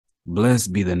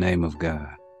Blessed be the name of God,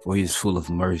 for he is full of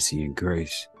mercy and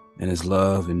grace, and his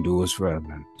love endures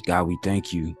forever. God, we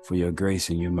thank you for your grace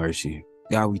and your mercy.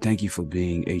 God, we thank you for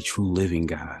being a true living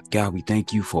God. God, we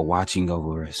thank you for watching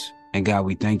over us. And God,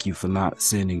 we thank you for not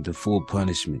sending the full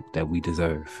punishment that we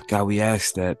deserve. God, we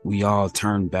ask that we all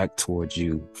turn back towards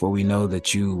you, for we know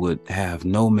that you would have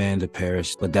no man to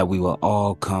perish, but that we will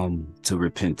all come to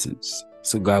repentance.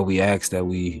 So God, we ask that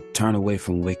we turn away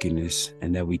from wickedness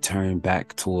and that we turn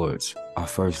back towards our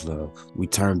first love. We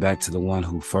turn back to the one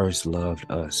who first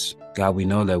loved us. God, we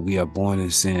know that we are born in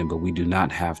sin, but we do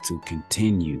not have to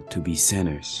continue to be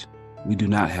sinners. We do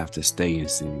not have to stay in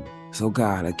sin. So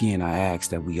God, again, I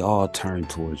ask that we all turn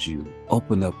towards you.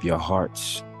 Open up your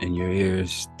hearts and your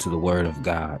ears to the word of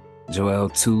God. Joel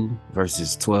 2,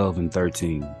 verses 12 and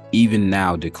 13. Even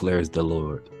now declares the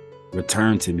Lord,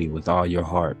 return to me with all your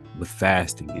heart, with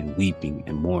fasting and weeping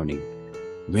and mourning.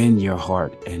 Rend your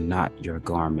heart and not your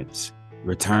garments.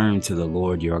 Return to the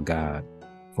Lord your God,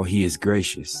 for he is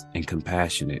gracious and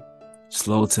compassionate,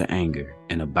 slow to anger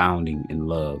and abounding in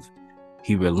love.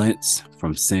 He relents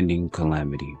from sending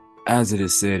calamity. As it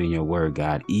is said in your word,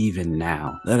 God, even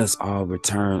now, let us all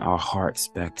return our hearts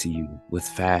back to you with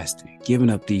fasting, giving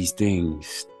up these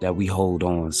things that we hold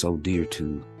on so dear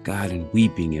to, God, and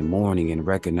weeping and mourning and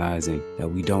recognizing that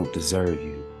we don't deserve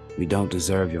you. We don't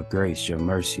deserve your grace, your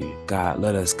mercy. God,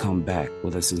 let us come back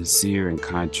with a sincere and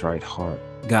contrite heart.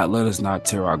 God, let us not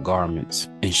tear our garments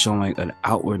in showing an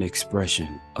outward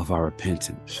expression of our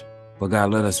repentance. But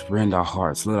God, let us rend our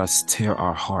hearts. Let us tear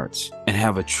our hearts and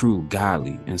have a true,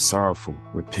 godly, and sorrowful,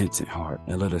 repentant heart.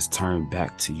 And let us turn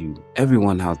back to you.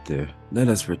 Everyone out there, let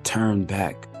us return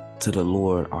back to the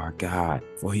Lord our God,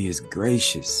 for he is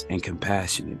gracious and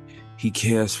compassionate. He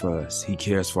cares for us. He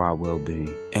cares for our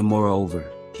well-being. And moreover,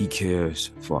 he cares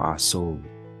for our soul.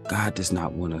 God does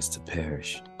not want us to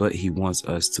perish, but he wants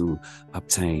us to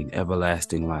obtain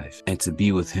everlasting life and to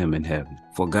be with him in heaven.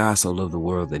 For God so loved the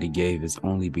world that he gave his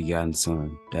only begotten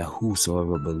Son, that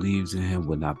whosoever believes in him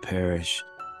will not perish,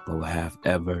 but will have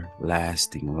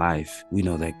everlasting life. We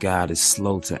know that God is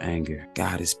slow to anger.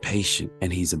 God is patient,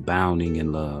 and he's abounding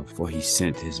in love, for he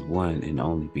sent his one and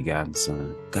only begotten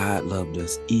Son. God loved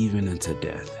us even unto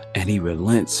death, and he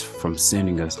relents from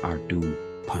sending us our due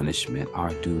punishment,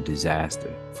 our due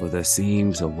disaster. For there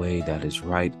seems a way that is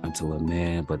right unto a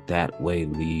man, but that way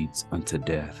leads unto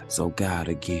death. So God,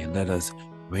 again, let us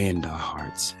rend our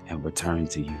hearts and return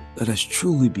to you. Let us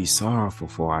truly be sorrowful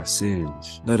for our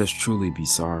sins. Let us truly be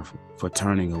sorrowful for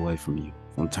turning away from you,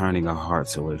 from turning our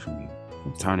hearts away from you,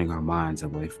 from turning our minds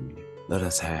away from you. Let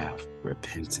us have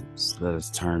repentance. Let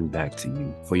us turn back to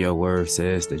you. For your word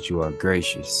says that you are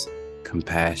gracious,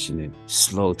 compassionate,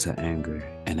 slow to anger,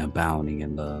 and abounding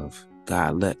in love.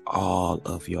 God, let all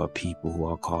of your people who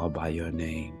are called by your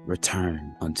name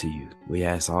return unto you. We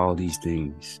ask all these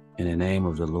things in the name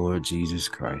of the Lord Jesus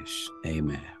Christ.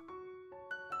 Amen.